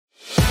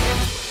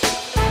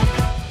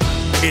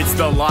It's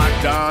the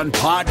Locked On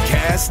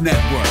Podcast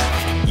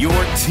Network, your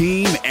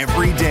team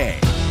every day.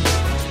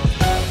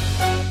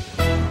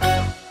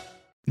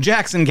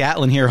 Jackson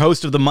Gatlin here,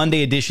 host of the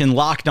Monday edition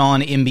Locked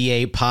On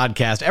NBA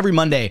podcast. Every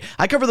Monday,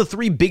 I cover the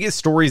three biggest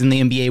stories in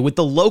the NBA with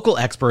the local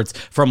experts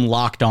from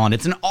Locked On.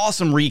 It's an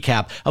awesome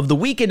recap of the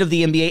weekend of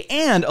the NBA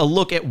and a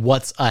look at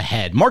what's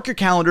ahead. Mark your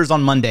calendars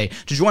on Monday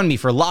to join me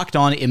for Locked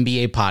On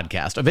NBA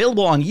podcast,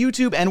 available on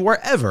YouTube and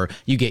wherever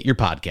you get your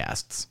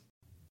podcasts.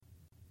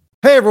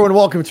 Hey everyone,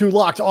 welcome to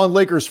Locked On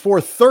Lakers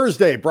for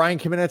Thursday. Brian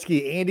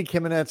Kamenetsky, Andy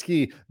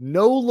Kamenetsky.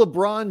 No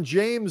LeBron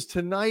James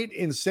tonight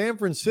in San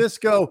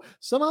Francisco.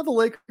 Somehow the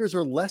Lakers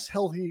are less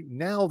healthy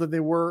now than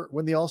they were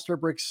when the All-Star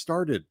break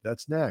started.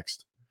 That's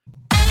next.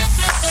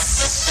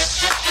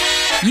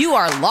 You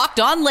are Locked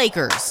On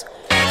Lakers,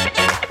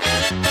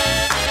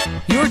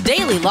 your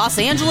daily Los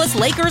Angeles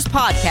Lakers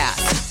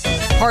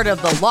podcast. Part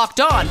of the Locked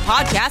On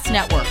Podcast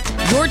Network,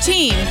 your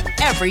team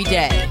every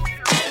day.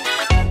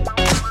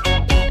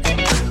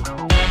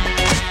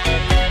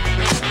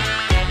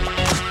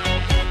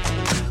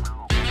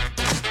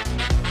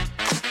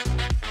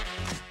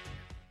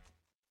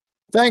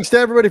 Thanks to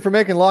everybody for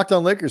making Locked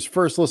On Lakers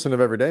first listen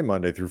of every day,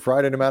 Monday through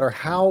Friday, no matter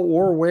how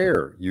or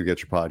where you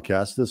get your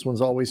podcast. This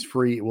one's always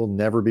free. It will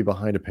never be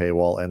behind a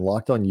paywall. And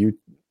Locked on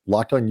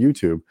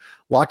YouTube,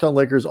 Locked On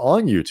Lakers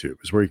on YouTube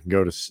is where you can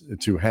go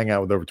to hang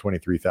out with over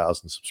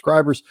 23,000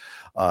 subscribers.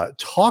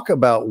 Talk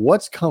about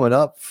what's coming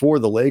up for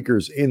the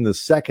Lakers in the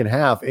second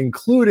half,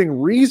 including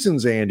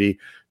reasons, Andy,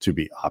 to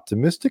be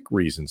optimistic,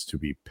 reasons to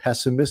be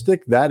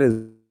pessimistic. That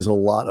is a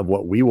lot of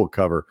what we will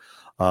cover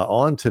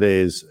on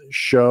today's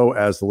show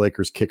as the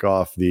Lakers kick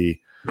off the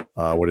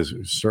what is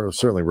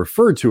certainly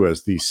referred to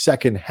as the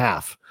second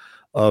half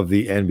of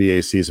the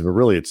NBA season, but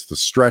really it's the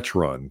stretch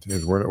run.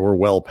 We're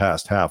well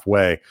past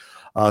halfway.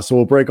 So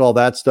we'll break all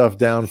that stuff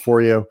down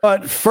for you.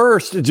 But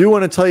first, I do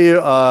want to tell you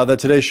that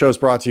today's show is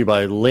brought to you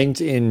by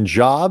LinkedIn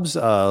Jobs.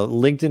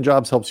 LinkedIn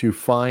Jobs helps you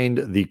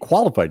find the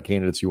qualified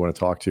candidates you want to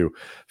talk to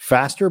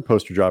faster.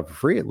 Post your job for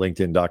free at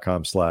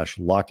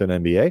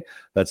linkedin.com/LockedOnNBA.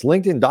 That's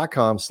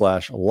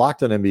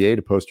linkedin.com/LockedOnNBA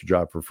to post your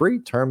job for free.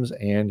 Terms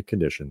and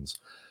conditions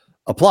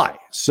apply.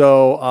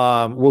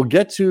 So we'll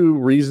get to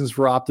reasons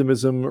for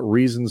optimism,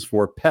 reasons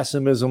for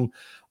pessimism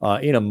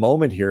in a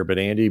moment here. But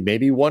Andy,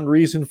 maybe one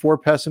reason for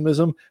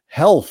pessimism,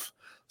 health.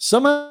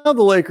 Somehow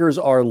the Lakers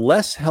are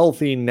less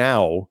healthy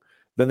now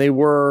than they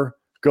were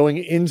going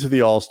into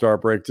the All-Star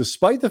break,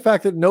 despite the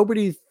fact that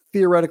nobody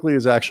theoretically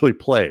has actually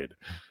played.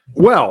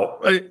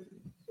 Well,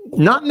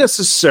 not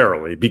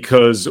necessarily,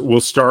 because we'll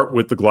start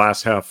with the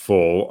glass half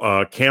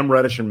full. Cam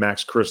Reddish and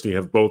Max Christie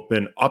have both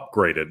been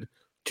upgraded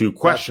to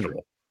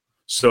questionable.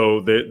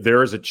 So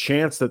there is a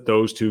chance that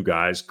those two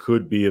guys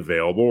could be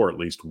available, or at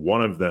least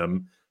one of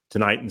them,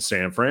 tonight in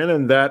San Fran,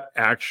 and that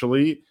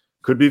actually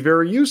could be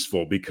very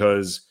useful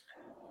because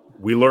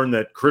we learned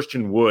that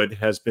Christian Wood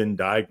has been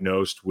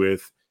diagnosed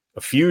with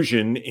a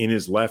fusion in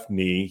his left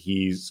knee.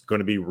 He's going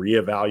to be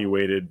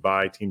reevaluated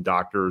by team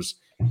doctors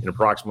in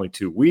approximately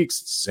 2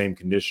 weeks. It's the same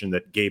condition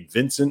that Gabe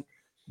Vincent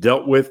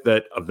dealt with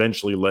that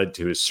eventually led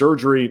to his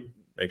surgery.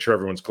 Make sure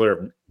everyone's clear. I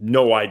have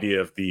no idea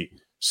if the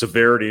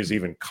severity is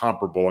even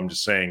comparable. I'm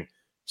just saying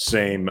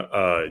same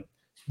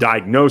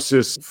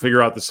diagnosis,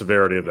 figure out the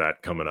severity of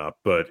that coming up.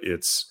 But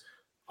it's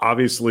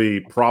obviously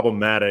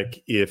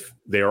problematic if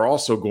they are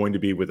also going to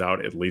be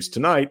without, at least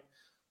tonight,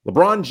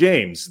 LeBron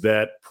James.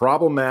 That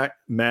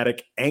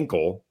problematic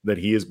ankle that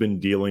he has been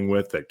dealing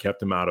with that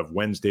kept him out of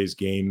Wednesday's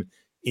game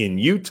in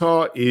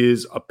Utah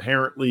is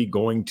apparently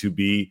going to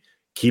be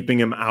keeping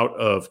him out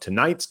of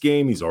tonight's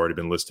game. He's already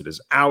been listed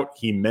as out.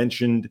 He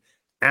mentioned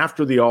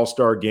after the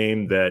All-Star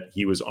game that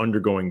he was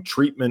undergoing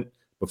treatment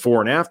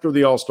before and after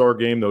the All-Star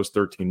game, those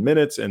 13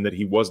 minutes, and that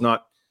he was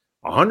not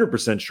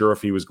 100% sure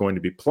if he was going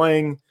to be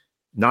playing.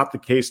 Not the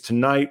case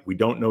tonight. We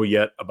don't know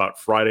yet about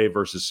Friday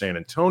versus San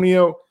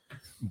Antonio,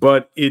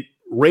 but it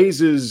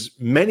raises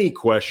many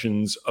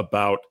questions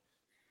about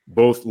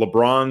both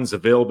LeBron's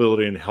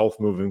availability and health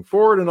moving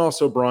forward, and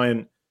also,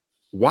 Brian,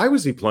 why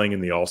was he playing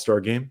in the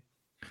All-Star game?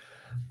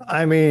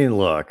 I mean,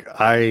 look,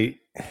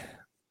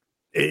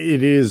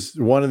 it is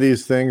one of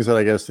these things that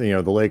I guess,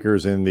 the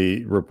Lakers in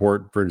the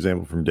report, for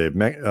example, from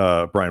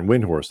Brian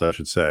Windhorst, I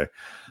should say,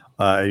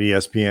 at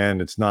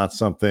ESPN, it's not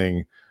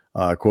something,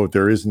 quote,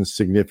 there isn't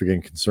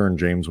significant concern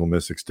James will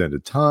miss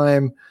extended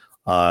time.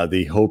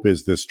 The hope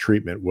is this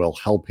treatment will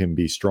help him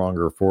be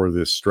stronger for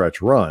this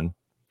stretch run.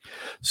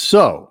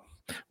 So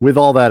with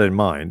all that in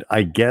mind,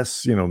 I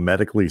guess,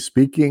 medically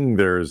speaking,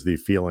 there's the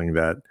feeling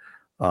that,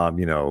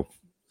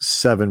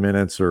 7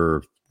 minutes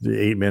or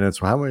 8 minutes,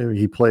 how many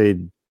he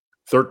played?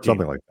 13.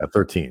 Something like that.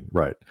 13,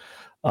 right.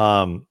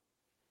 And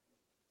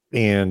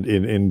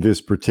in this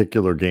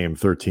particular game,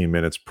 13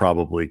 minutes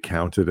probably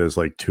counted as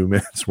like 2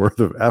 minutes worth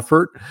of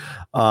effort.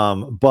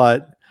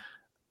 But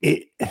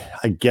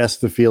I guess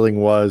the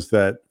feeling was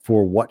that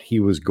for what he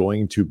was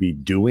going to be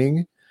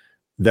doing,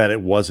 that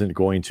it wasn't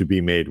going to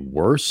be made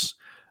worse.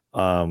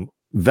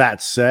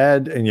 That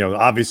said, and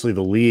obviously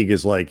the league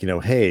is like,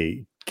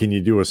 hey, can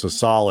you do us a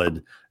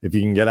solid if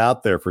you can get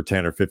out there for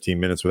 10 or 15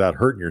 minutes without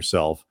hurting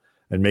yourself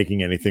and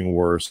making anything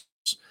worse?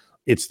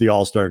 It's the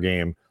All-Star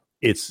game.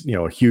 It's,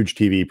 a huge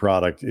TV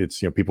product.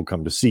 It's, people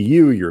come to see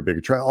you. You're a big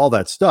attraction, all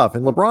that stuff.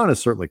 And LeBron is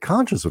certainly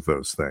conscious of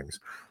those things.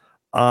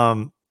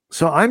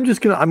 So I'm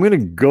going to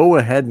go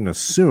ahead and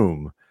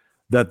assume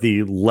that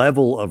the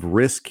level of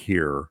risk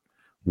here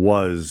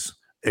was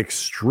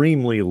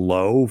extremely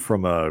low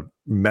from a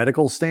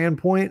medical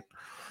standpoint.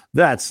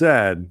 That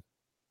said,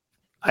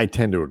 I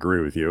tend to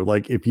agree with you.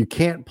 Like, if you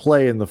can't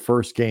play in the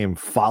first game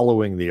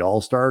following the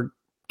All-Star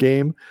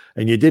game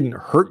and you didn't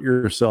hurt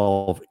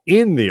yourself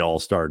in the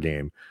All-Star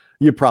game,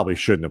 you probably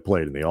shouldn't have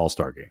played in the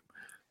All-Star game.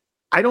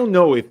 I don't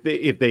know if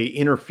they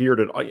interfered.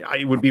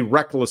 I would be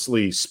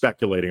recklessly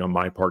speculating on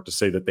my part to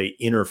say that they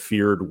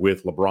interfered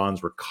with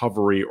LeBron's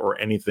recovery or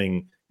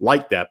anything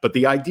like that. But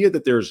the idea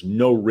that there's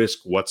no risk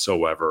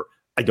whatsoever,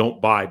 I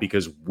don't buy,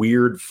 because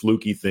weird,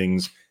 fluky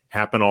things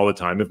happen all the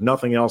time. If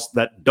nothing else,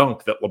 that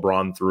dunk that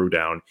LeBron threw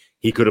down,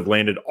 he could have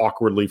landed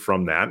awkwardly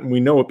from that. And we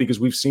know it because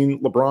we've seen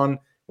LeBron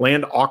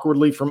land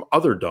awkwardly from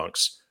other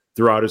dunks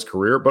throughout his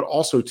career, but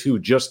also too,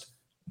 just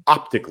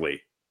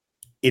optically,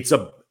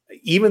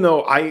 even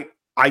though I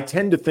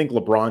tend to think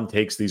LeBron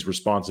takes these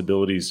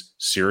responsibilities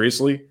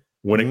seriously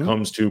when it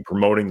comes to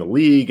promoting the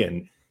league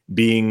and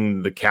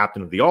being the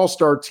captain of the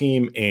All-Star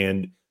team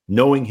and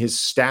knowing his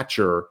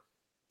stature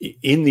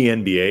in the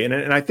NBA.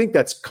 And I think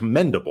that's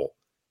commendable.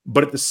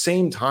 But at the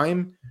same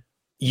time,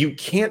 you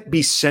can't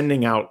be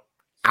sending out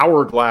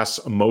hourglass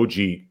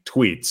emoji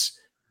tweets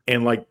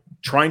and like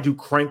trying to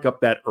crank up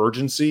that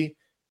urgency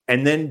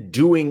and then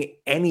doing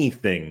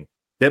anything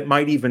that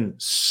might even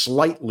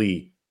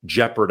slightly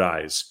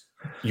jeopardize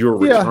your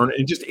return.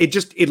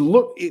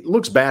 It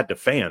looks bad to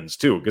fans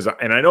too.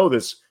 And I know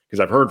this because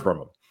I've heard from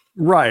them.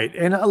 Right.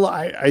 And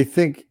I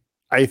think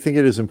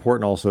it is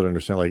important also to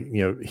understand, like,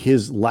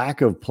 his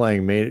lack of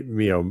playing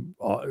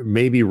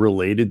may be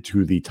related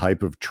to the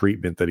type of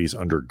treatment that he's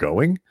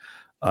undergoing,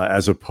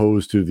 as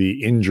opposed to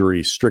the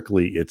injury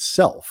strictly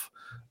itself.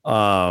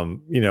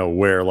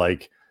 Where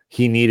like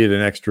he needed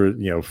an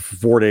extra,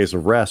 4 days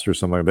of rest or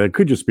something like that. It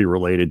could just be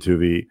related to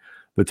the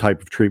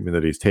type of treatment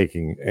that he's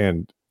taking.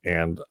 And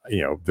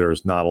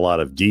there's not a lot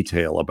of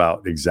detail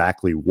about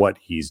exactly what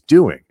he's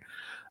doing.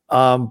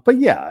 But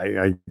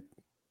yeah,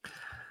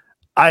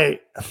 I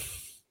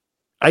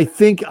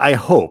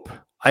hope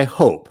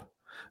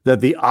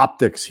that the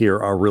optics here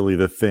are really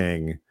the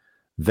thing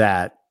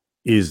that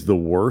is the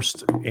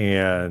worst.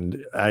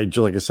 And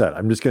like I said,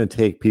 I'm just going to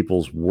take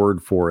people's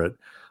word for it,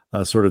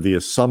 sort of the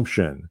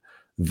assumption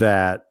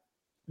that,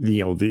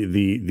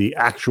 the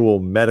actual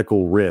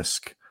medical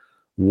risk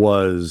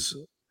was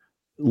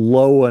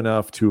low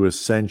enough to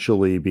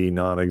essentially be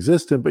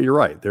non-existent. But you're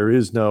right. There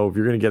is no, if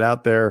you're going to get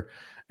out there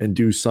and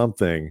do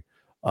something,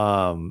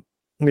 I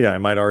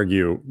might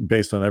argue,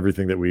 based on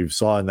everything that we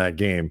saw in that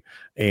game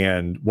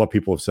and what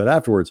people have said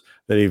afterwards,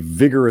 that a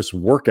vigorous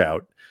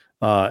workout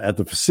at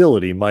the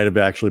facility might have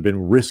actually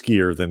been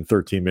riskier than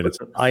 13 minutes.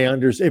 I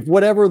understand if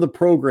whatever the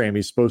program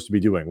he's supposed to be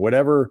doing,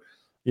 whatever,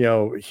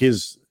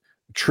 his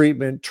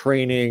treatment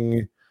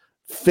training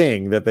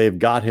thing that they've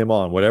got him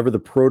on, whatever the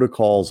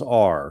protocols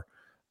are,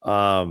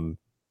 I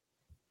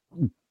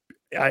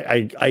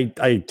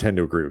tend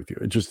to agree with you.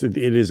 It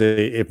is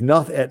if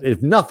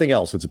nothing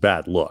else, it's a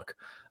bad look.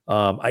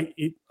 On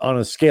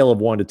a scale of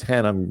 1 to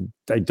 10,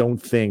 I don't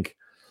think,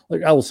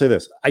 like, I will say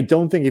this. I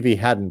don't think if he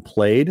hadn't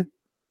played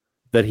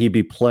that he'd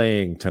be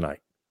playing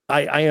tonight.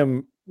 I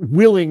am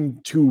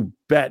willing to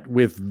bet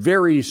with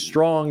very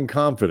strong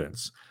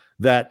confidence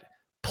that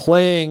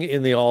playing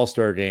in the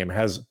All-Star game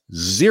has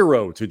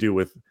zero to do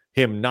with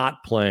him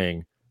not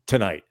playing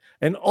tonight.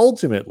 And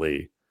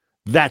ultimately,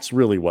 that's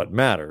really what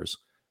matters.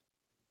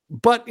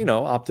 But,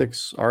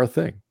 optics are a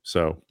thing.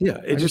 So,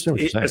 yeah,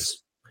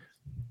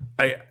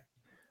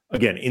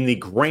 again, in the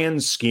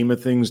grand scheme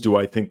of things, do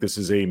I think this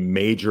is a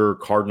major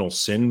cardinal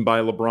sin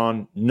by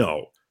LeBron?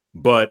 No.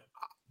 But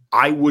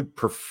I would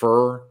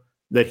prefer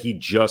that he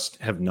just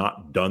have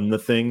not done the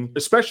thing,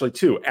 especially,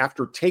 too,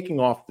 after taking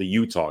off the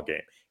Utah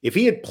game. If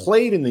he had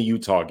played in the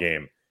Utah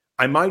game,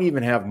 I might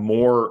even have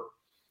more,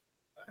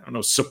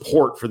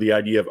 support for the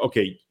idea of,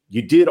 okay,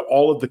 you did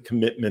all of the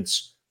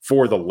commitments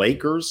for the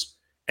Lakers,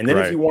 and then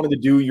if you wanted to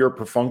do your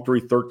perfunctory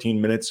 13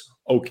 minutes,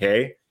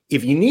 okay.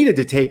 If you needed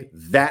to take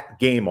that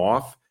game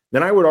off,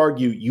 then I would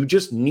argue you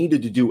just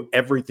needed to do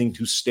everything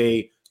to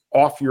stay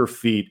off your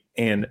feet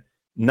and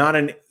not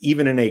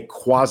even in a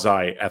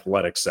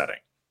quasi-athletic setting.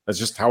 That's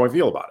just how I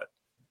feel about it.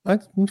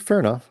 That's fair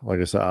enough. Like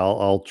I said,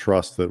 I'll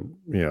trust that,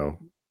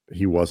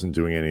 he wasn't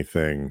doing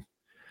anything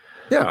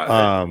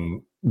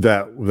that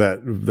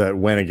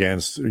went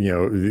against,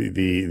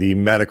 the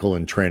medical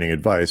and training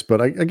advice.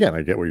 But I get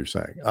what you're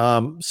saying.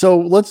 So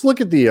let's look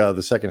at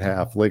the second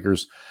half.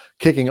 Lakers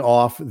kicking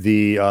off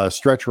the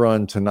stretch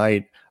run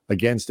tonight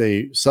against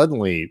a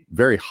suddenly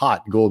very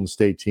hot Golden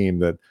State team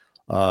that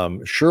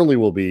surely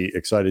will be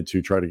excited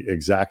to try to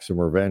exact some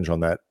revenge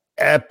on that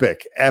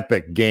epic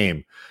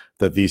game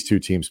that these two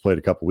teams played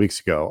a couple weeks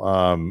ago.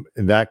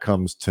 And that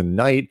comes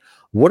tonight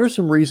What are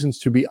some reasons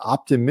to be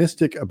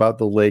optimistic about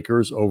the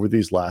Lakers over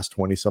these last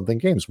 20-something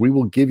games? We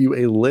will give you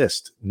a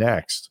list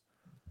next.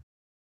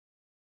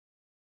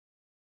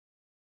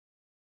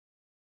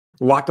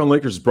 Locked On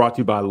Lakers is brought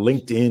to you by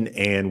LinkedIn.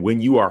 And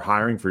when you are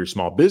hiring for your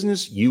small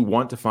business, you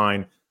want to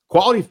find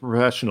quality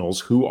professionals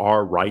who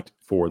are right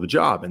for the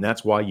job. And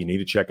that's why you need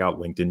to check out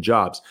LinkedIn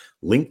Jobs.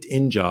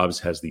 LinkedIn Jobs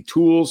has the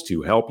tools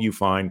to help you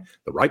find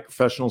the right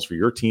professionals for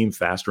your team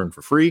faster and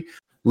for free.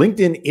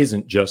 LinkedIn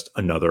isn't just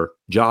another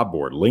job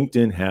board.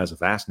 LinkedIn has a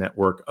vast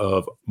network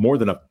of more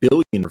than 1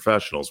 billion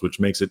professionals, which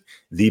makes it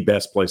the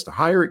best place to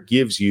hire. It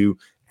gives you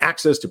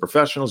access to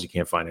professionals you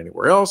can't find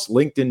anywhere else.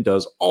 LinkedIn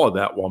does all of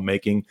that while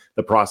making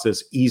the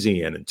process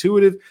easy and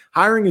intuitive.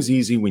 Hiring is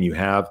easy when you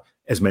have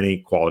as many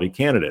quality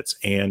candidates,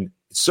 and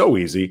it's so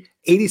easy.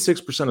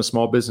 86% of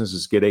small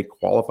businesses get a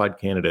qualified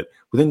candidate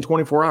within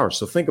 24 hours.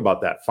 So think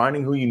about that.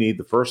 Finding who you need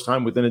the first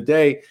time within a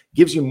day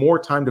gives you more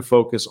time to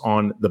focus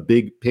on the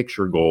big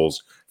picture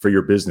goals for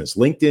your business.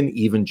 LinkedIn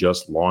even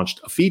just launched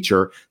a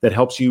feature that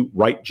helps you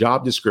write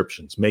job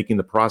descriptions, making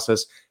the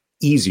process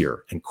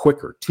easier and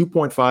quicker.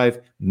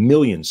 2.5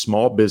 million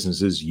small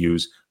businesses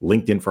use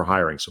LinkedIn for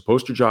hiring. So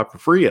post your job for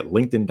free at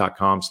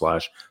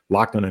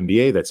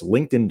linkedin.com/LockedOnNBA. That's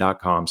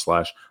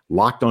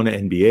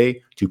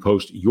linkedin.com/LockedOnNBA to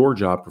post your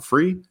job for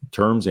free.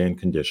 Terms and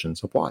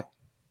conditions apply.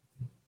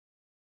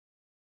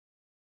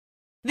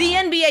 The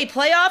NBA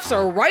playoffs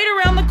are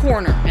right around the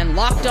corner, and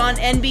Locked On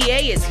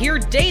NBA is here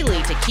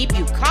daily to keep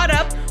you caught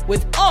up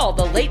with all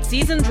the late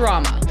season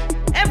drama.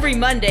 Every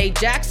Monday,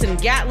 Jackson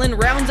Gatlin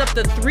rounds up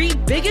the 3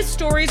 biggest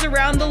stories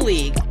around the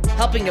league,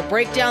 helping to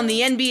break down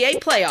the NBA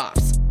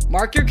playoffs.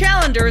 Mark your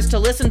calendars to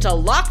listen to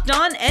Locked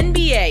On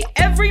NBA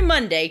every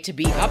Monday to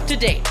be up to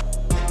date.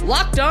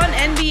 Locked On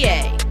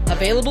NBA,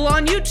 available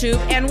on YouTube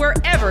and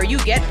wherever you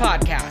get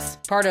podcasts.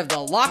 Part of the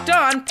Locked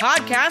On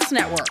Podcast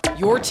Network,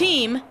 your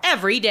team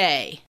every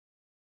day.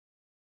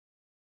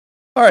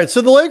 All right,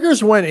 so the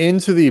Lakers went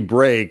into the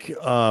break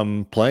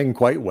playing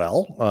quite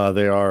well.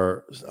 They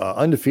are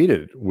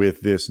undefeated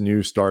with this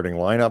new starting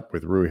lineup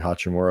with Rui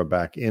Hachimura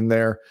back in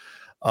there.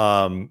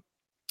 And,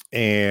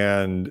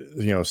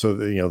 there's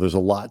a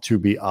lot to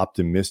be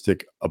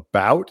optimistic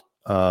about.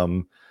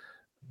 That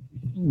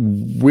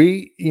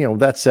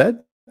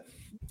said,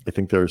 I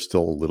think there's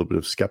still a little bit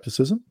of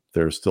skepticism.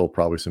 There's still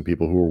probably some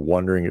people who are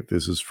wondering if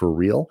this is for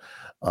real.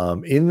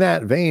 In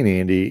that vein,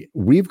 Andy,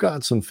 we've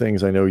got some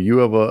things. I know you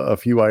have a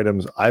few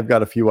items. I've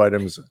got a few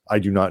items. I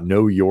do not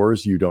know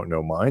yours. You don't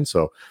know mine.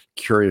 So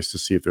curious to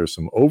see if there's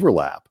some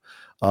overlap.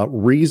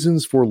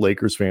 Reasons for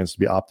Lakers fans to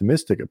be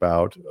optimistic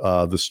about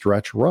the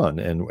stretch run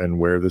and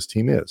where this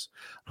team is.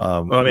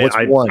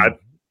 I've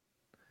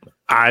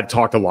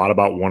talked a lot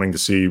about wanting to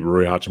see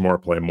Rui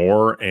Hachimura play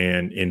more.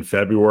 And in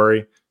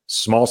February,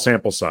 small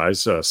sample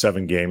size,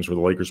 7 games where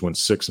the Lakers went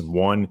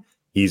 6-1.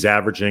 He's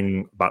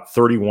averaging about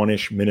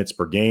 31-ish minutes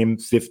per game,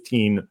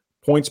 15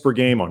 points per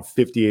game on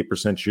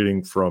 58%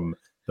 shooting from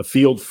the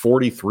field,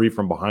 43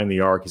 from behind the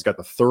arc. He's got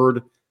the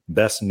 3rd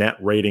best net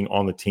rating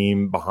on the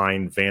team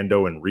behind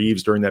Vando and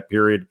Reeves during that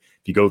period.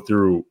 If you go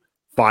through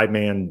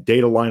 5-man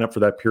data lineup for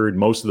that period,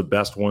 most of the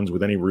best ones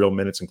with any real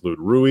minutes include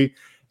Rui.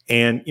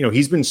 And,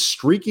 he's been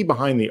streaky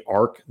behind the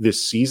arc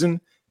this season,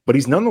 but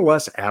he's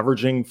nonetheless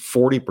averaging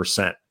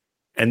 40%.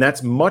 And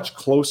that's much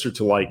closer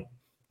to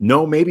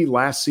maybe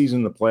last season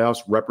in the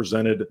playoffs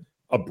represented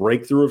a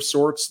breakthrough of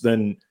sorts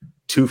than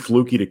too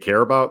fluky to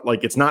care about.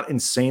 It's not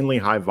insanely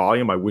high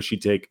volume. I wish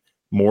he'd take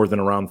more than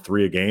around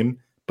 3 a game,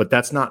 but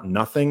that's not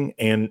nothing.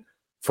 And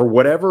for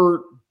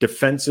whatever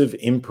defensive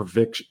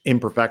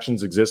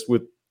imperfections exist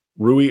with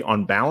Rui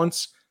on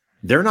balance,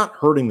 they're not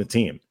hurting the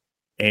team.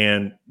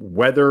 And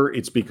whether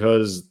it's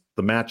because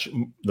the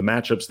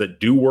matchups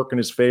that do work in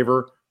his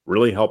favor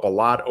really help a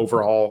lot,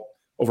 overall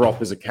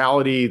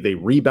physicality, they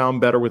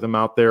rebound better with him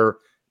out there.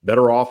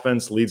 Better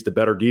offense leads to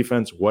better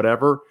defense,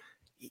 whatever.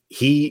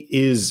 He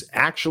is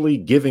actually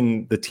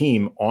giving the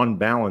team on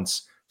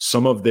balance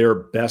some of their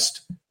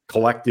best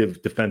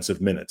collective defensive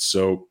minutes.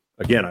 So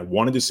again, I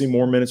wanted to see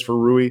more minutes for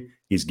Rui.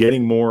 He's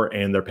getting more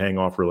and they're paying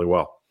off really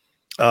well.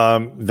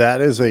 That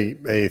is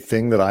a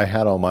thing that I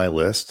had on my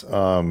list.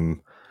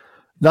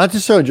 Not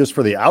just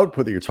for the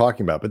output that you're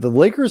talking about, but the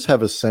Lakers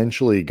have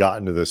essentially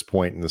gotten to this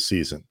point in the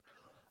season.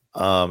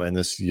 And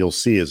this you'll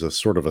see is a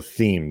sort of a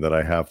theme that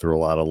I have through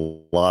a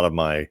lot of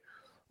my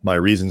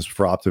reasons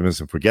for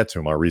optimism. If we get to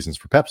them, our reasons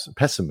for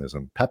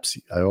pessimism.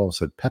 I almost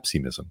said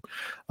pessimism.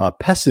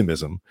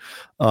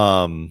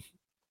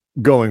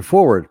 Going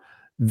forward,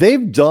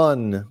 they've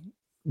done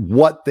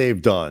what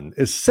they've done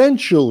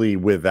essentially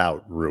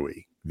without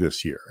Rui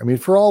this year. I mean,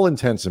 for all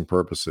intents and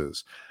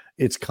purposes,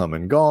 it's come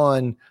and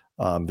gone.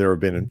 There have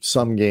been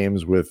some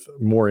games with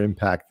more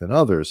impact than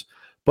others.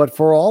 But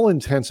for all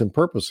intents and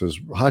purposes,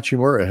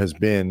 Hachimura has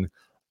been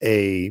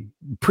a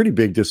pretty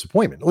big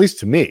disappointment, at least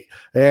to me.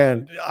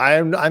 And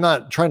I'm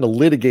not trying to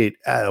litigate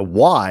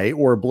why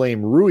or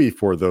blame Rui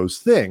for those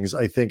things.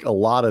 I think a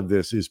lot of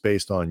this is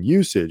based on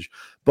usage.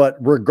 But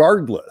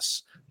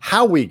regardless,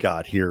 how we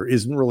got here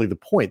isn't really the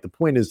point. The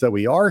point is that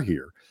we are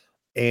here.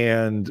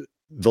 And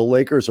the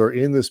Lakers are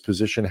in this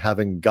position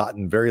having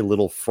gotten very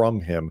little from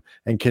him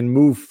and can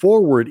move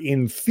forward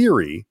in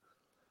theory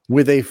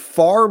with a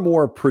far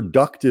more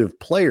productive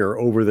player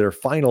over their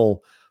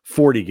final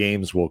 40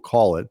 games, we'll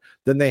call it,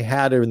 than they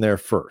had in their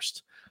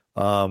first.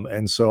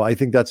 And so I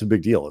think that's a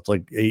big deal. It's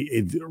like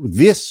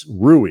this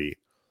Rui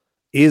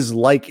is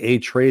like a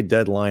trade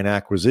deadline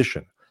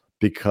acquisition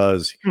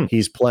because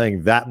he's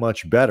playing that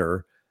much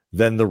better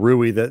than the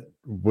Rui that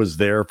was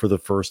there for the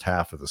first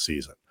half of the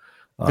season.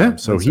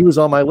 So he was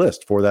on my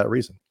list for that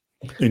reason.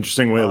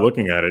 Interesting way of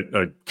looking at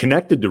it.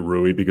 Connected to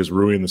Rui, because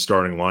Rui in the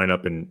starting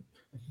lineup, and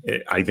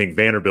I think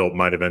Vanderbilt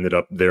might have ended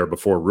up there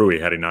before Rui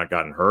had he not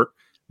gotten hurt.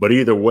 But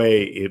either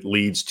way, it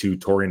leads to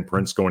Taurean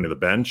Prince going to the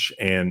bench.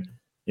 And,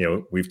 you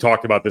know, we've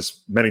talked about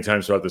this many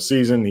times throughout the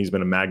season. He's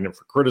been a magnet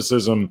for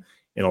criticism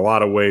in a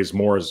lot of ways,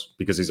 more as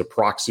because he's a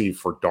proxy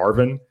for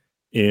Darvin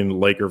in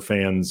Laker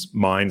fans'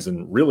 minds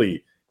and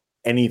really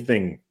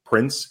anything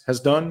Prince has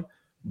done.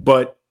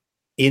 But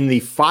in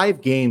the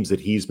 5 games that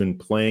he's been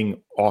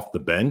playing off the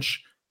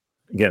bench,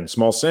 again,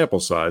 small sample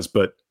size,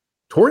 but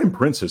Taurean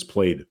Prince has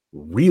played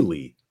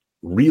really,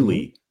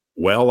 really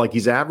well. Like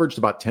he's averaged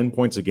about 10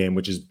 points a game,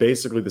 which is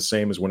basically the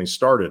same as when he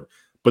started,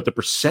 but the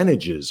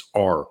percentages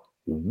are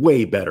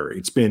way better.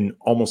 It's been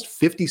almost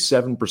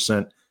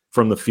 57%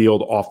 from the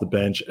field off the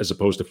bench as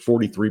opposed to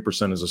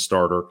 43% as a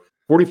starter,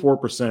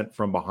 44%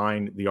 from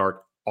behind the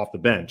arc off the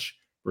bench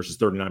versus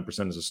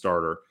 39% as a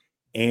starter.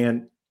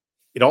 And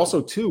it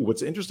also, too,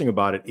 what's interesting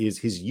about it is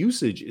his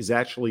usage is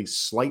actually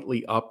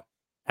slightly up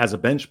as a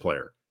bench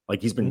player.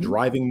 Like he's been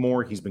driving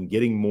more. He's been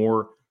getting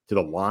more to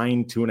the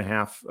line,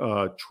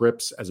 2.5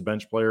 trips as a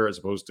bench player, as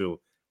opposed to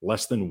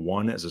less than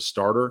 1 as a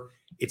starter.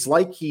 It's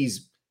like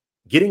he's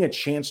getting a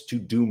chance to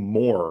do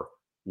more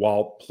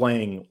while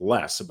playing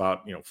less,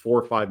 about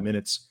 4 or 5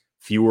 minutes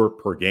fewer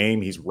per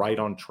game. He's right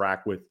on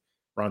track with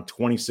around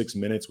 26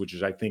 minutes, which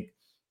is, I think,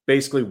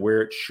 basically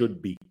where it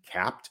should be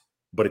capped,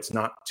 but it's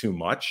not too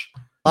much.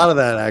 A lot of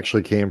that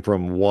actually came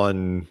from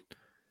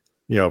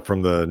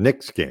from the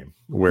Knicks game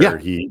where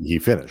he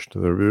finished.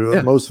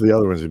 Most of the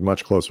other ones are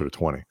much closer to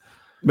 20.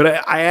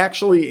 But I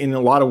actually, in a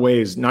lot of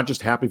ways, not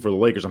just happy for the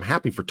Lakers, I'm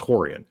happy for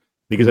Taurean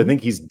because I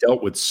think he's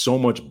dealt with so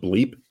much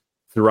bleep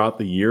throughout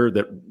the year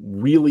that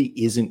really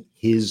isn't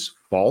his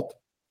fault.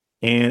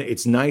 And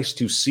it's nice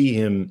to see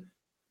him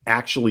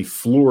actually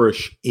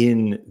flourish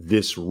in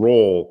this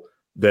role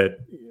that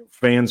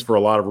fans, for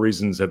a lot of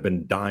reasons, have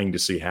been dying to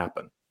see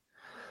happen.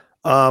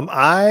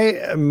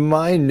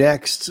 My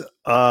next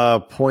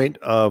point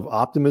of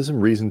optimism,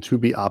 reason to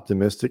be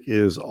optimistic,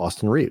 is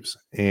Austin Reeves.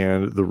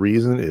 And the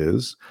reason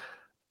is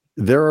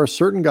there are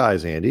certain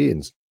guys, Andy,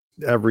 in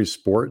every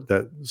sport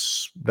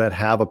that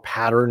have a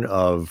pattern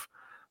of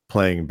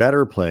playing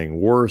better,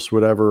 playing worse,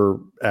 whatever,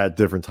 at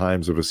different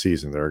times of a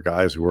season. There are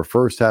guys who are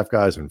first half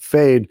guys and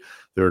fade.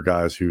 There are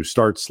guys who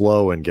start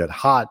slow and get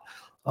hot.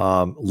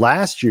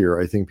 Last year,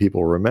 I think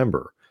people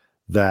remember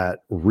that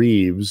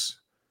Reeves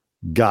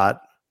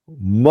got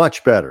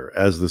much better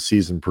as the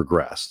season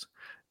progressed.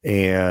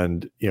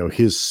 And,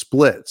 his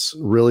splits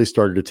really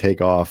started to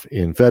take off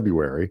in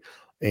February,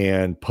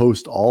 and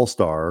post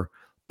All-Star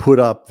put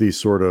up these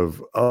sort of,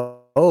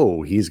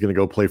 he's going to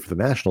go play for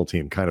the national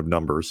team kind of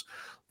numbers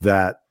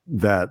that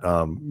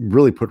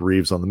really put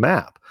Reeves on the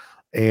map.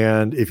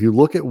 And if you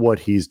look at what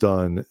he's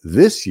done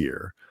this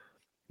year,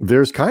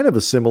 there's kind of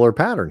a similar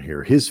pattern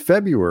here. His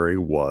February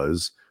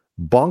was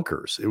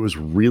bonkers. It was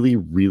really,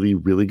 really,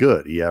 really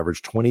good. He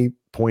averaged 20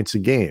 points a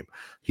game.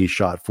 He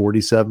shot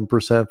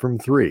 47% from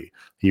 3.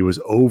 He was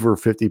over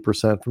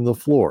 50% from the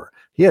floor.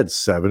 He had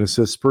 7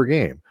 assists per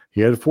game.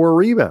 He had 4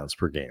 rebounds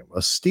per game,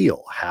 a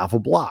steal, half a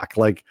block.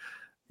 Like,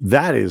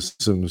 that is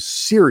some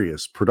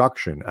serious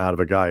production out of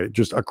a guy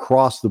just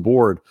across the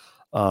board,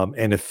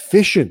 and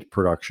efficient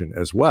production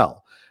as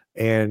well.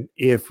 And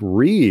if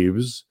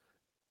Reeves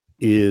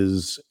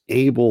is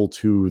able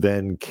to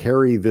then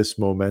carry this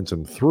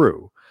momentum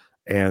through,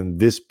 and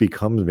this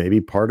becomes maybe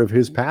part of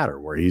his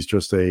pattern where he's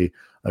just a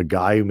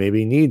guy who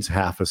maybe needs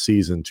half a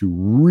season to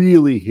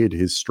really hit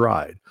his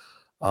stride,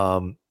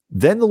 then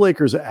the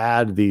Lakers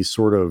add these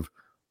sort of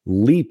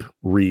leap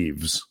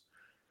Reeves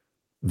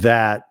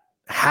that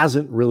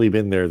hasn't really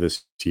been there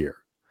this year,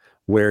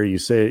 where you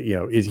say,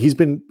 he's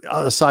been,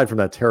 aside from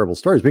that terrible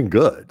start, he's been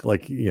good.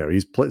 Like,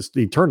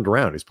 he turned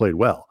around, he's played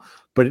well,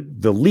 but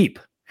the leap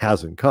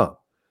hasn't come.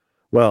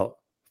 Well,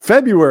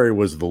 February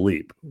was the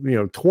leap,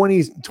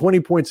 20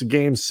 points a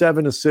game,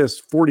 7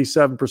 assists,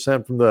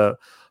 47%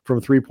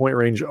 from 3-point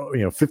range,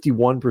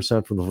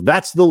 51% from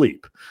that's the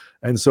leap.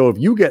 And so if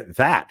you get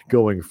that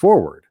going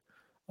forward,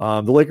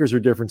 the Lakers are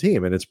a different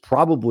team, and it's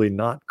probably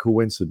not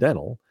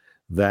coincidental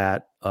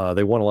that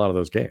they won a lot of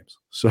those games.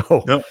 So,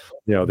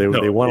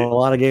 they won a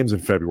lot of games in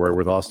February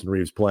with Austin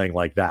Reeves playing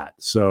like that.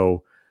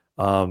 So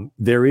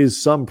there is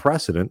some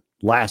precedent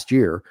last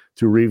year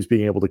to Reeves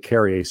being able to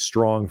carry a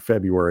strong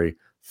February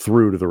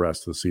through to the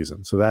rest of the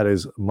season. So that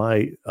is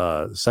my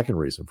second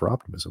reason for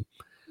optimism.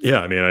 Yeah,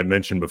 I mean, I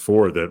mentioned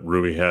before that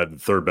Rui had the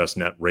 3rd best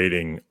net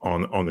rating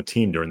on the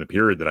team during the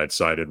period that I'd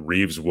cited.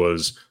 Reeves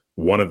was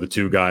one of the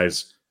 2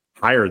 guys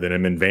higher than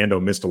him, and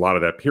Vando missed a lot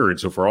of that period.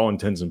 So for all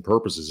intents and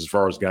purposes, as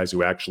far as guys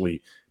who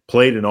actually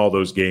played in all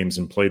those games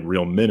and played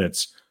real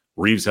minutes,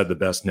 Reeves had the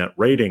best net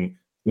rating.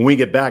 When we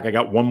get back, I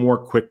got one more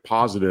quick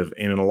positive,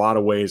 and in a lot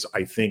of ways,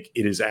 I think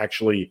it is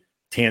actually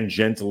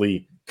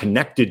tangentially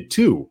connected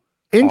to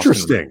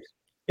Interesting.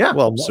 Yeah.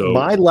 Well, so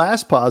my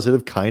last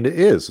positive kind of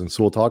is, and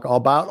so we'll talk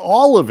about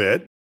all of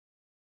it.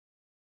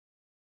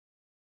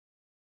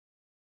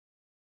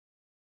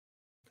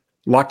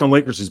 Locked On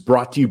Lakers is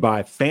brought to you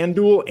by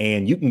FanDuel,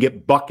 and you can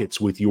get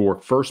buckets with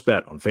your first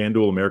bet on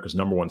FanDuel, America's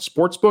 #1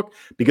 sportsbook,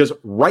 because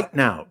right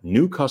now,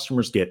 new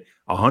customers get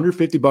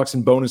 $150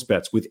 in bonus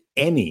bets with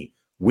any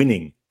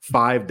winning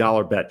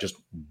 $5 bet. Just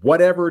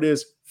whatever it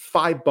is,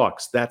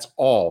 $5, that's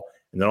all.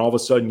 And then all of a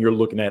sudden, you're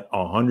looking at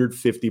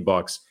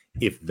 $150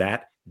 if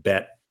that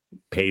bet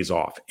pays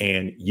off.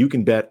 And you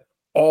can bet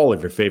all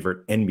of your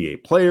favorite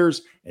NBA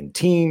players and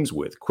teams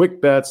with quick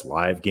bets,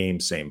 live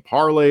games, same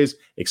parlays,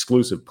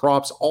 exclusive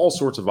props, all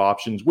sorts of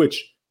options,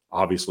 which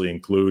obviously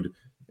include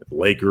the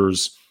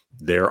Lakers,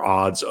 their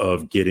odds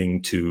of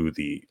getting to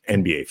the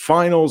NBA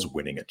Finals,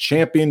 winning a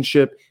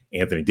championship,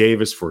 Anthony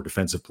Davis for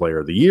Defensive Player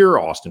of the Year,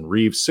 Austin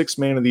Reeves, Sixth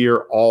Man of the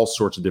Year, all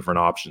sorts of different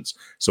options.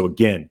 So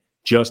again,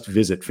 just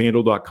visit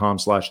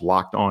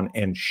FanDuel.com/lockedon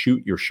and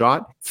shoot your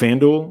shot.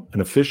 FanDuel,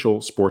 an official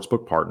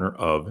sportsbook partner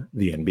of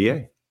the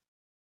NBA.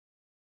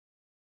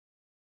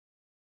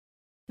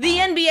 The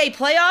NBA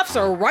playoffs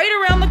are right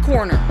around the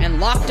corner, and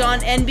Locked On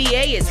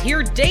NBA is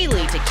here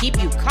daily to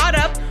keep you caught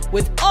up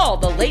with all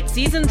the late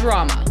season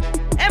drama.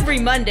 Every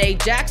Monday,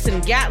 Jackson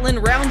Gatlin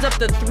rounds up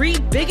the 3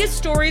 biggest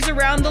stories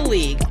around the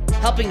league,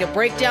 helping to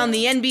break down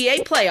the NBA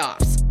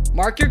playoffs.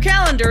 Mark your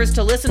calendars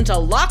to listen to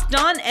Locked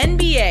On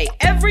NBA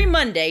every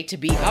Monday to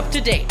be up to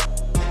date.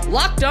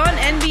 Locked On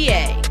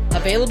NBA,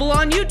 available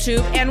on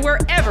YouTube and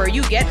wherever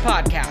you get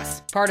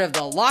podcasts. Part of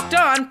the Locked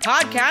On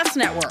Podcast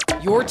Network,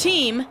 your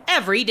team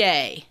every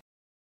day.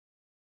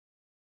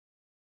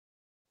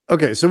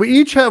 Okay, so we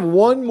each have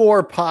one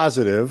more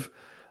positive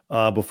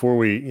before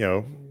we,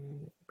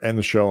 end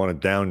the show on a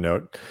down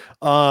note.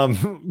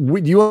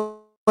 Do you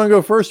want to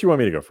go first? Or you want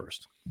me to go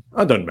first?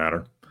 It doesn't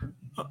matter.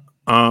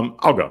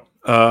 I'll go.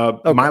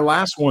 Okay. My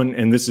last one,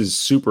 and this is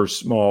super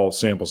small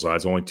sample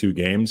size, only 2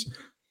 games,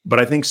 but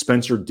I think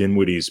Spencer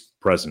Dinwiddie's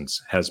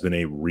presence has been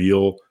a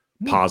real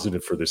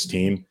positive for this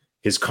team.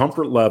 His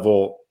comfort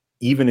level,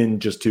 even in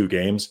just 2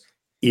 games,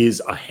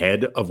 is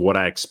ahead of what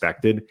I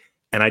expected.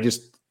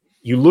 And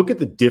you look at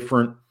the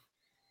different,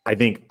 I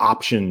think,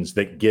 options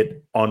that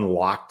get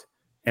unlocked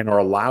and are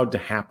allowed to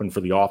happen for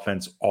the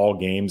offense all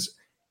games,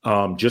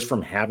 just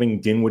from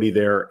having Dinwiddie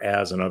there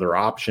as another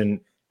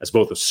option, as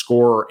both a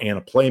scorer and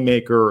a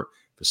playmaker,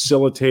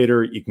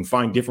 facilitator. You can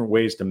find different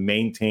ways to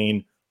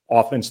maintain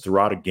offense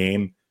throughout a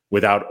game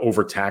without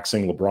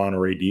overtaxing LeBron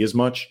or AD as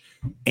much.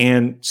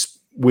 And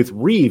with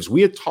Reeves,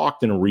 we had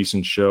talked in a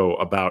recent show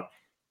about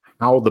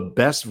how the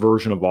best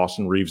version of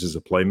Austin Reeves as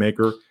a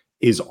playmaker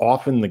is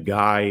often the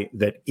guy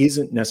that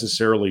isn't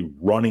necessarily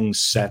running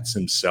sets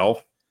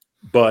himself,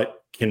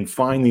 but can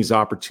find these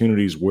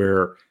opportunities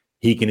where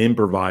he can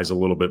improvise a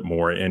little bit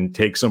more and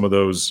take some of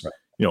those,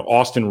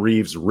 Austin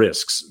Reeves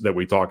risks that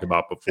we talked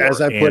about before.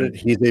 As I put it,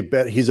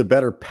 he's a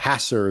better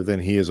passer than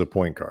he is a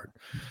point guard.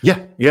 Yeah.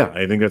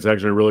 I think that's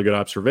actually a really good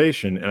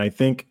observation. And I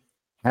think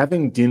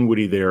having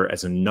Dinwiddie there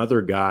as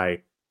another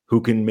guy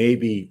who can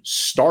maybe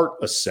start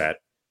a set,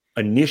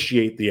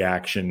 initiate the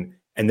action,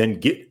 and then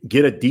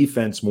get a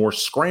defense more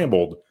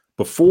scrambled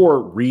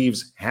before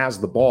Reeves has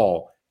the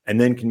ball, and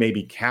then can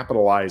maybe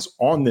capitalize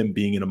on them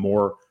being in a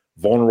more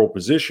vulnerable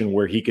position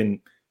where he can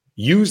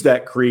use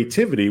that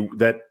creativity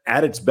that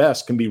at its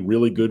best can be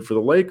really good for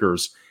the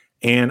Lakers.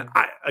 And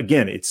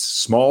again, it's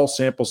small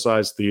sample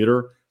size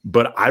theater,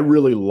 but I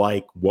really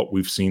like what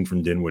we've seen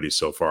from Dinwiddie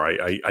so far.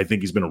 I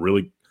think he's been a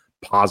really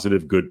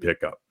positive, good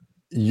pickup.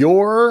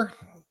 Your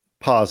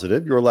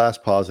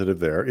last positive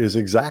there is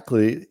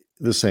exactly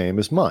the same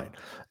as mine.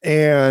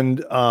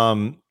 And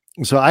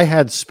so I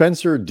had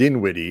Spencer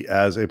Dinwiddie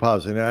as a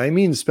positive. And I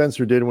mean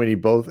Spencer Dinwiddie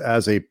both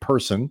as a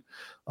person,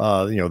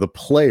 the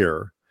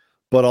player,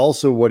 but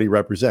also what he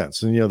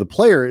represents. And, the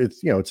player,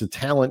 it's a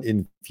talent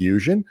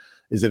infusion.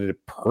 Is it a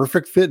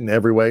perfect fit in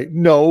every way?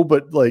 No,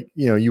 but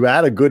you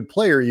add a good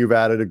player, you've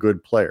added a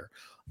good player.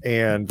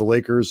 And the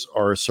Lakers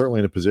are certainly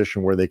in a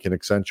position where they can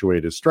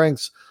accentuate his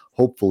strengths,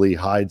 hopefully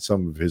hide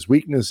some of his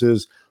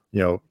weaknesses.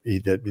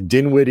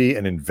 Dinwiddie,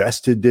 and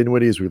invested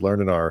Dinwiddie, as we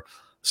learned in our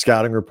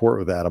scouting report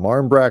with Adam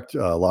Armbrecht,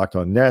 Locked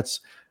On Nets,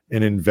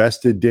 an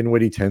invested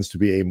Dinwiddie tends to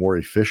be a more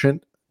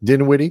efficient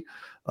Dinwiddie.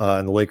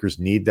 And the Lakers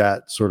need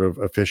that sort of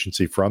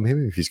efficiency from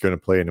him if he's going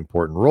to play an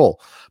important role.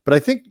 But I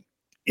think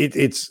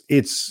it's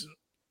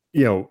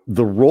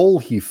the role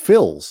he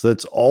fills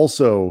that's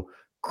also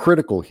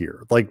critical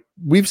here. Like,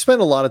 we've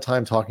spent a lot of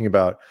time talking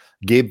about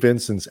Gabe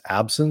Vincent's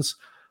absence,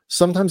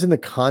 sometimes in the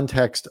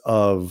context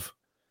of,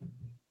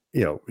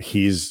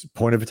 he's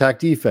point of attack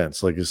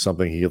defense, is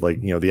something he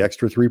the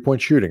extra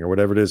 3-point shooting or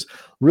whatever it is,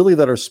 really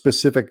that are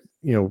specific,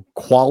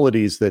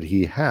 qualities that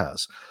he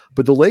has.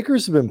 But the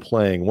Lakers have been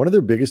playing, one of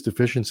their biggest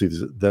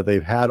deficiencies that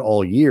they've had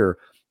all year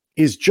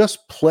is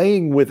just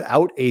playing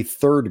without a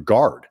third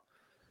guard.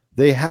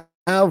 They have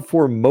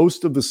for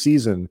most of the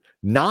season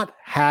not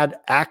had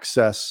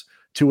access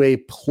to a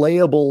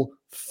playable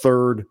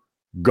third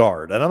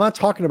guard. And I'm not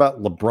talking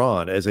about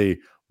LeBron as a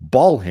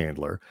ball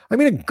handler. I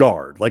mean a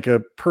guard, like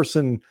a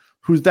person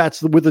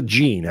that's with a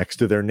G next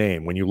to their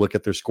name when you look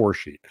at their score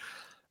sheet.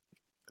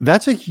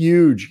 That's a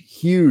huge,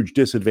 huge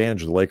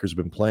disadvantage the Lakers have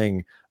been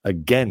playing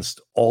against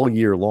all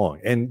year long.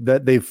 And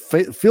that they've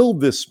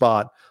filled this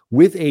spot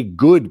with a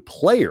good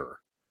player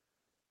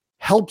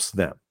helps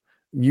them.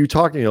 You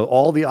talk,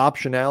 all the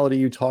optionality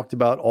you talked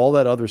about, all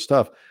that other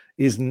stuff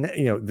is,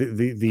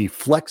 the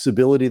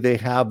flexibility they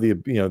have, the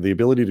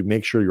ability to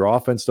make sure your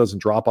offense doesn't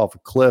drop off a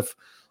cliff,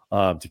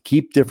 to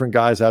keep different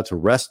guys out, to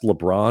rest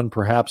LeBron,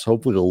 perhaps,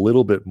 hopefully a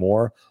little bit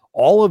more.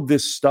 All of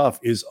this stuff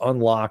is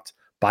unlocked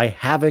by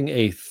having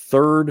a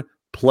third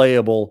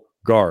playable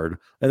guard,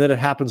 and that it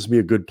happens to be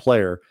a good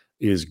player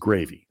is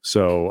gravy.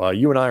 So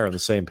you and I are on the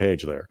same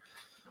page there.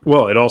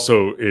 Well,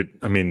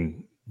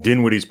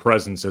 Dinwiddie's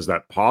presence as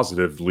that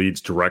positive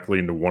leads directly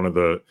into one of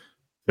the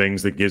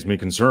things that gives me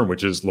concern,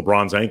 which is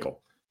LeBron's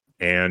ankle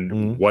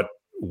and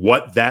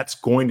what that's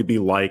going to be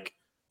like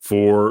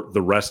for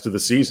the rest of the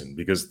season,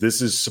 because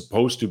this is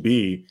supposed to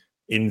be,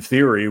 in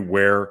theory,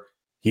 where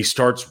he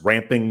starts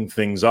ramping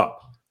things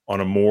up on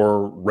a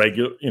more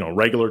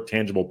regular,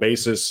 tangible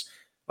basis.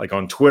 Like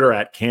on Twitter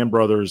at Cam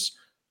Brothers,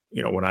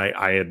 when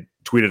I had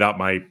tweeted out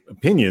my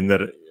opinion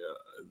that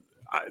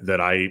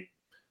I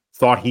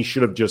thought he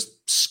should have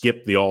just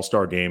skipped the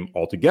All-Star game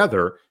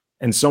altogether.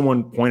 And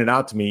someone pointed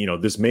out to me,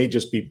 this may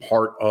just be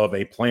part of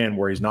a plan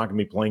where he's not going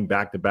to be playing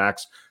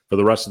back-to-backs for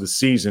the rest of the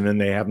season,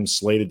 and they have him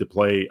slated to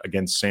play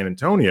against San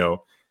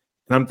Antonio.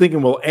 And I'm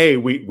thinking, well,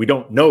 we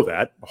don't know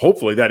that.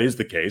 Hopefully that is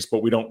the case,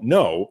 but we don't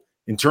know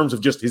in terms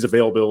of just his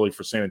availability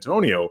for San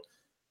Antonio.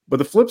 But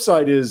the flip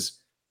side is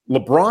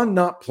LeBron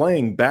not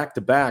playing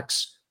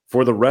back-to-backs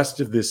for the rest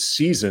of this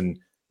season,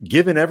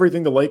 given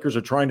everything the Lakers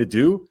are trying to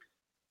do,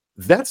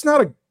 that's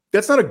not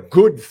a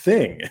good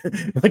thing.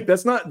 Like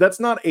that's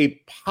not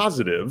a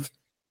positive.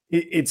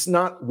 It's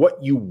not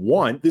what you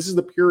want. This is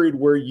the period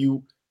where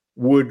you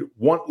would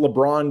want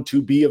LeBron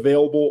to be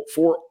available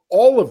for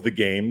all of the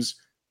games,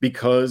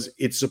 because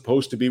it's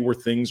supposed to be where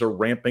things are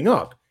ramping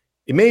up.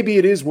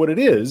 It is what it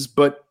is,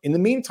 but in the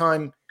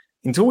meantime,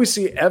 until we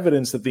see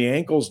evidence that the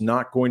ankle's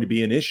not going to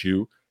be an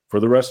issue for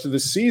the rest of the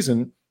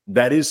season,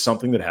 that is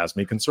something that has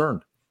me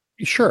concerned.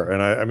 Sure.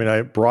 And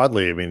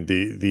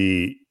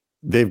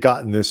they've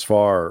gotten this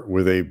far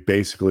with a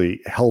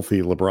basically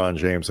healthy LeBron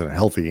James and a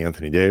healthy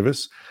Anthony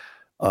Davis.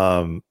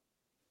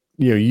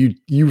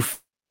 You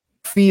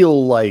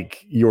feel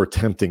like you're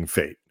tempting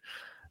fate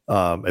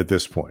at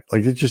this point.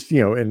 Like it just,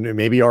 and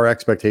maybe our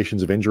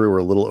expectations of injury were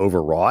a little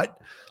overwrought.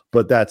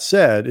 But that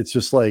said, it's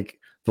just like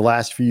the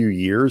last few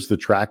years, the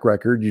track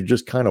record, you're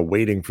just kind of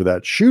waiting for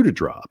that shoe to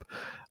drop.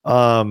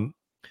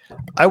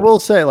 I will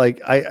say, like,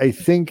 I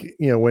think,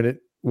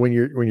 when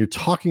you're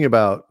talking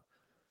about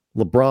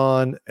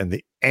LeBron and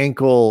the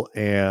ankle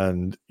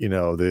and,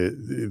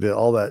 the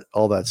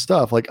all that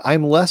stuff, like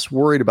I'm less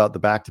worried about the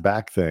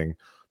back-to-back thing,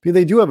 because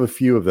they do have a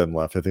few of them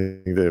left. I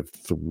think they have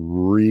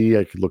 3.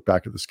 I could look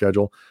back at the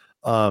schedule.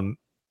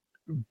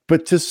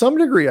 But to some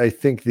degree, I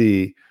think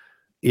it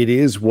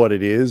is what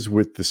it is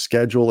with the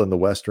schedule in the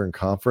Western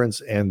Conference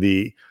and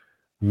the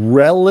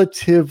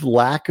relative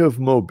lack of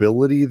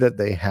mobility that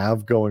they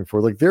have going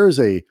forward. Like there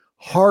is a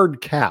hard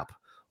cap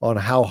on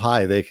how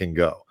high they can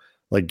go.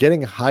 Like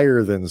getting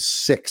higher than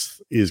 6th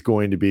is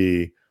going to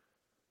be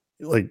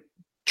like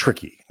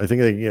tricky. I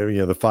think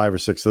the 5 or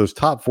 6, those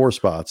top 4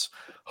 spots,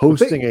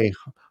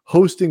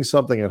 hosting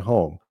something at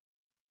home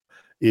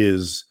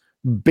is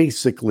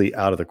basically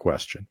out of the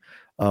question.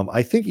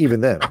 I think even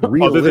then,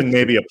 other than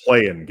maybe a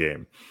play-in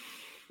game.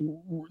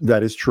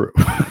 That is true.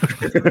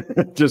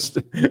 Just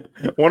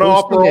want to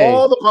offer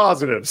all the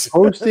positives.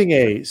 Hosting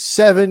a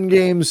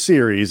 7-game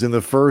series in the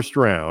first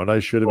round. I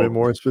should have been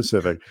more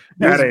specific.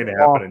 That ain't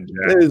happening,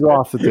 Jack. It is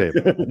off the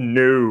table.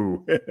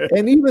 No.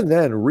 And even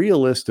then,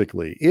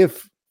 realistically,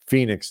 if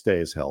Phoenix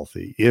stays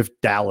healthy, if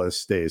Dallas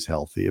stays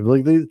healthy,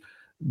 like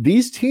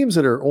these teams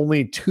that are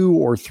only 2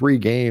 or 3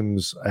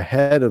 games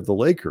ahead of the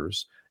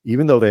Lakers,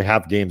 even though they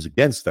have games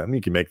against them,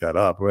 you can make that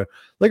up.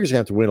 Lakers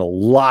have to win a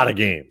lot of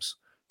games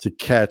to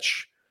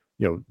catch,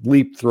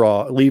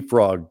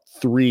 leapfrog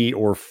 3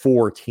 or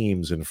 4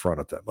 teams in front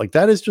of them. Like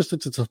that is just,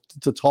 it's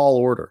a tall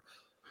order.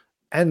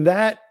 And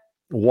that,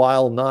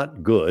 while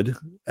not good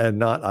and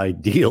not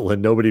ideal,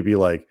 and nobody be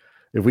like,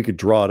 if we could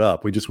draw it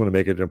up, we just want to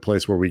make it in a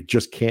place where we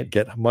just can't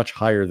get much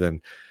higher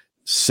than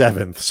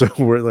 7th. So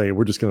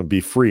we're just going to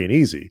be free and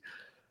easy.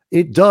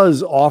 It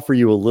does offer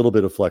you a little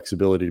bit of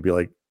flexibility to be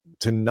like,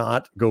 to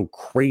not go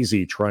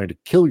crazy trying to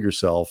kill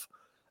yourself.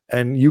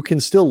 And you can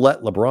still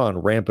let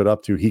LeBron ramp it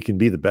up to, he can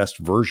be the best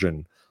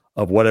version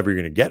of whatever you're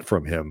going to get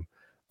from him,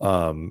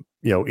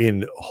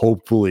 in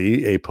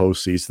hopefully a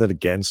postseason that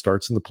again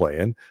starts in the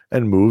play-in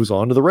and moves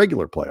on to the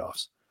regular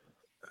playoffs.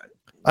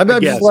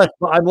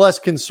 I'm less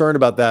concerned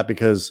about that,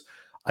 because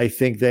I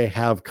think they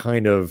have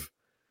kind of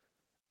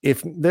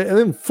if they, and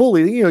then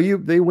fully,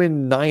 they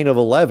win 9 of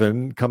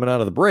 11 coming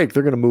out of the break,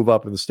 they're going to move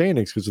up in the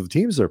standings because of the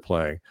teams they're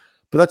playing.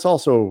 But that's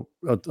also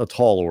a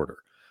tall order.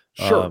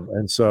 Sure.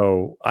 And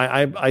so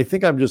I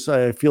think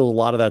I feel a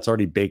lot of that's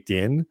already baked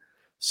in.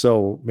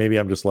 So maybe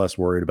I'm just less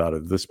worried about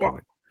it at this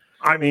point.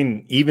 I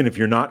mean, even if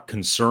you're not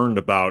concerned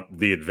about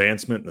the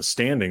advancement in the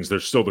standings,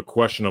 there's still the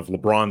question of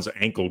LeBron's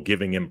ankle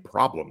giving him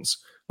problems.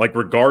 Like,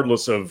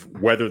 regardless of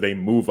whether they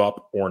move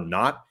up or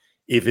not,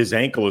 if his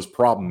ankle is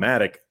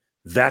problematic,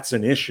 that's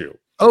an issue.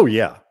 Oh,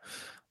 yeah.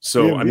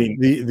 So, I mean,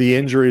 the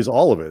injuries,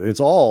 all of it. It's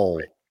all.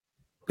 Right.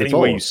 It's any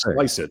all way you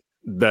slice it,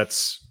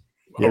 that's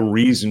Yeah. a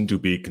reason to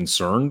be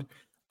concerned.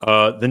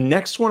 The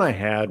next one I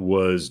had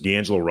was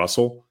D'Angelo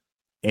Russell,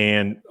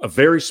 and a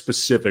very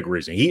specific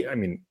reason.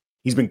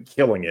 He's been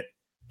killing it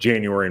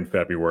January and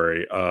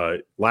February.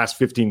 Last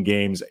 15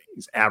 games,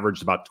 he's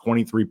averaged about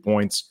 23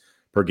 points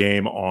per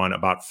game on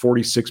about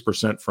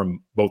 46%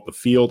 from both the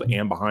field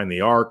and behind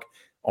the arc,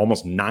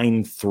 almost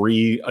 9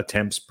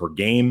 attempts per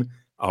game,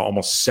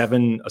 almost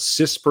 7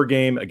 assists per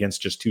game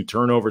against just 2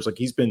 turnovers. Like,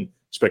 he's been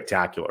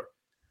spectacular.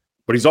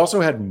 But he's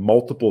also had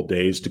multiple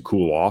days to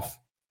cool off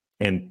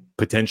and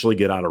potentially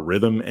get out of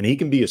rhythm, and he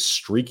can be a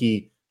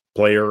streaky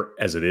player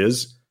as it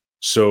is.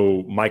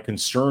 So my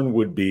concern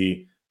would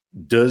be,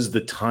 does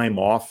the time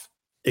off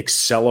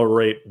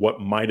accelerate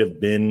what might have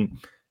been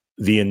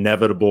the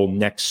inevitable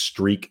next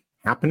streak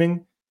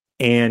happening?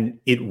 And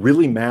it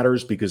really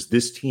matters because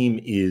this team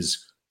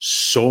is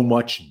so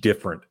much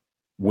different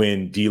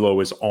when D'Lo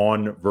is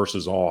on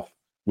versus off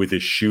with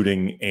his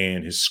shooting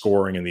and his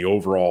scoring and the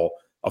overall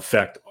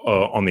effect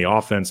on the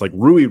offense. Like,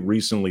 Rui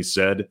recently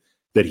said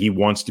that he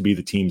wants to be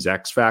the team's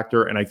X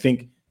factor, and I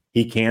think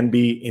he can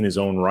be in his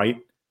own right.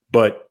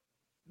 But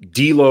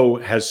D'Lo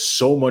has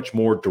so much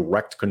more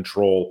direct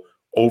control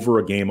over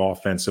a game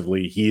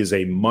offensively. He is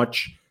a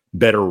much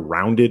better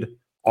rounded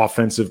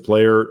offensive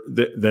player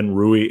than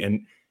Rui,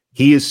 and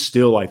he is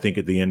still, I think,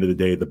 at the end of the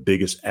day, the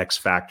biggest X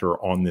factor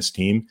on this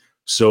team.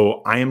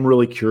 So I am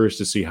really curious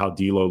to see how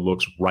D'Lo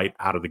looks right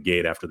out of the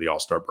gate after the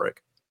All-Star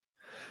break.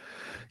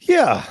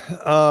 Yeah.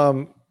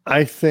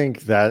 I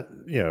think that,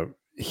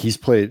 he's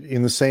played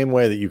in the same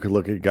way that you could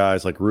look at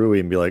guys like Rui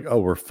and be like, oh,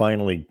 we're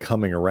finally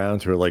coming around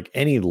to it. Like,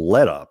 any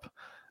let up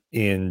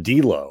in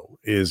D'Lo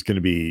is going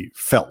to be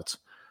felt.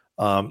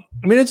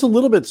 It's a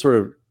little bit sort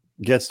of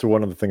gets to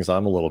one of the things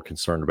I'm a little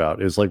concerned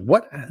about is, like,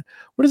 what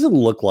does it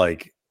look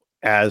like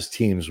as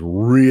teams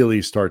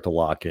really start to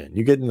lock in?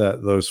 You get in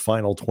those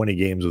final 20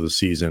 games of the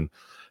season,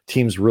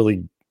 teams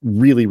really,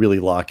 really, really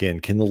lock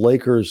in. Can the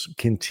Lakers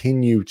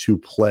continue to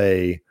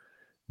play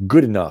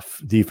good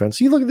enough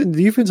defense? You look at the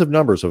defensive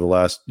numbers over the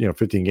last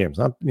 15 games,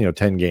 not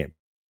 10 games.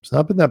 It's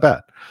not been that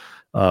bad.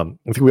 I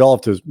think we all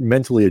have to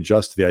mentally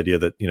adjust to the idea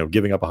that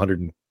giving up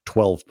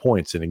 112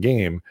 points in a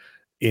game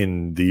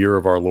in the year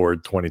of our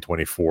Lord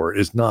 2024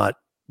 is not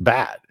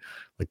bad.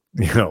 Like,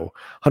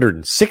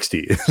 160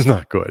 is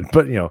not good,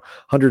 but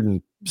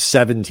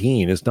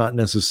 117 is not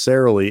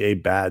necessarily a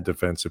bad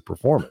defensive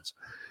performance.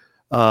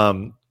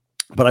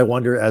 But I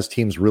wonder, as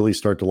teams really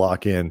start to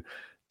lock in,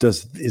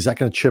 is that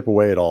going to chip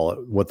away at all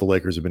at what the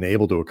Lakers have been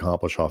able to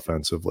accomplish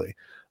offensively?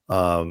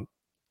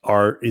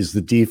 Is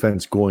the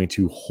defense going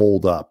to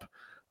hold up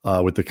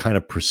with the kind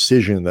of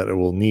precision that it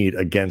will need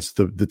against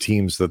the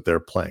teams that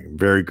they're playing?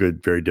 Very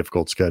good, very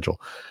difficult schedule.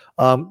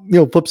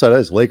 Flip side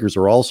is Lakers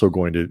are also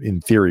going to,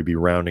 in theory, be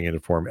rounding into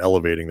form,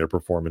 elevating their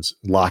performance,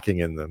 locking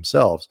in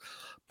themselves.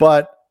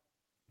 But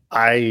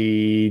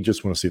I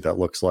just want to see what that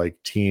looks like.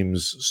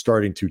 Teams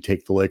starting to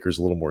take the Lakers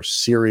a little more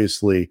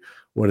seriously.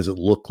 What does it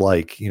look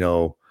like?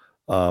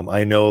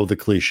 I know the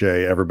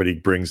cliche, everybody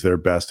brings their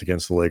best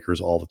against the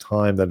Lakers all the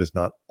time. That is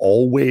not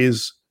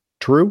always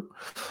true.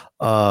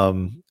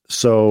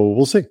 So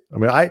we'll see.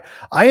 I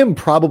am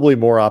probably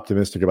more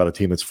optimistic about a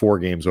team that's 4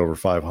 games over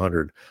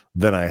 500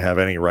 than I have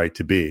any right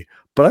to be,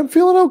 but I'm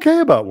feeling okay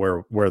about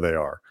where they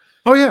are.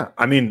 Oh yeah.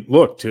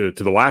 Look, to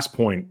the last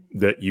point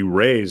that you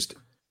raised,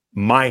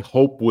 my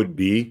hope would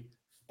be,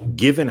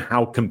 given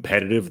how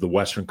competitive the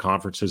Western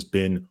Conference has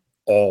been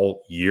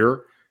all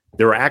year,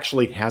 there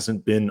actually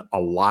hasn't been a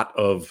lot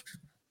of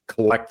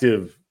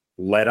collective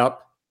let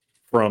up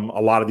from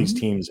a lot of these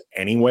teams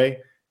anyway.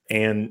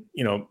 And,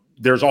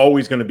 there's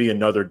always going to be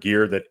another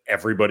gear that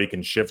everybody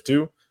can shift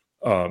to,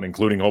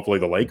 including hopefully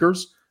the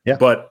Lakers. Yeah.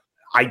 But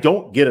I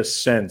don't get a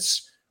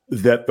sense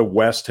that the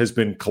West has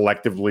been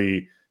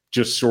collectively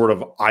just sort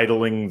of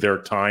idling their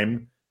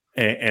time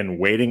and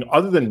waiting,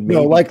 other than maybe,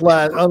 unlike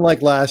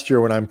last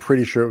year when I'm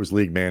pretty sure it was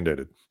league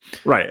mandated.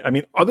 Right.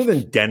 Other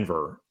than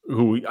Denver,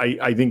 who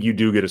I think you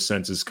do get a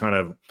sense is kind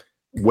of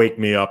wake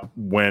me up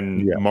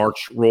when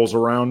March rolls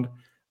around.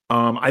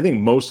 I think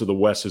most of the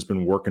West has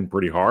been working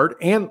pretty hard.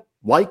 And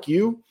like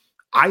you,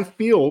 I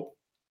feel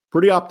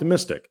pretty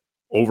optimistic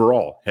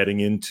overall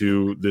heading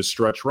into this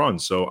stretch run.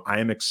 So I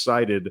am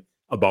excited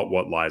about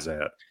what lies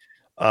ahead.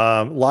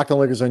 Locked On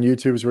Lakers on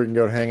YouTube is where you can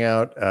go hang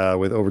out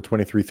with over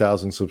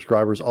 23,000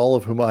 subscribers, all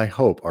of whom I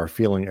hope are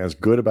feeling as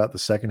good about the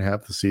second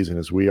half of the season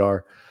as we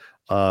are.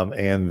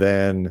 And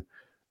then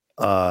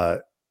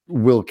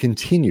will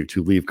continue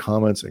to leave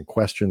comments and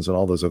questions and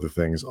all those other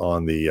things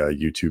on the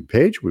YouTube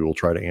page. We will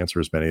try to answer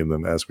as many of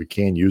them as we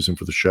can, use them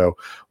for the show,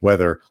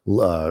 whether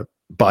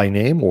by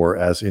name or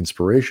as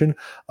inspiration.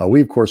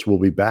 We, of course, will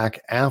be back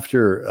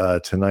after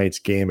tonight's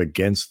game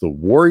against the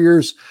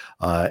Warriors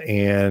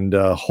and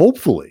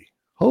hopefully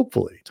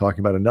talking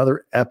about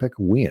another epic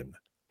win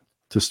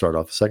to start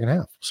off the second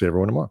half. See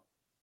everyone tomorrow.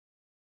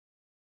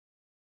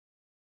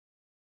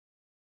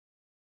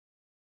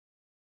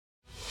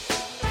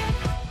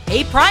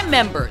 Hey, Prime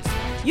members,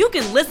 you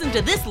can listen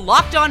to this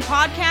Locked On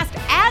podcast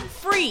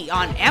ad-free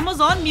on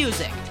Amazon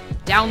Music.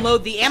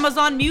 Download the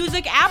Amazon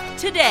Music app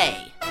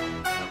today.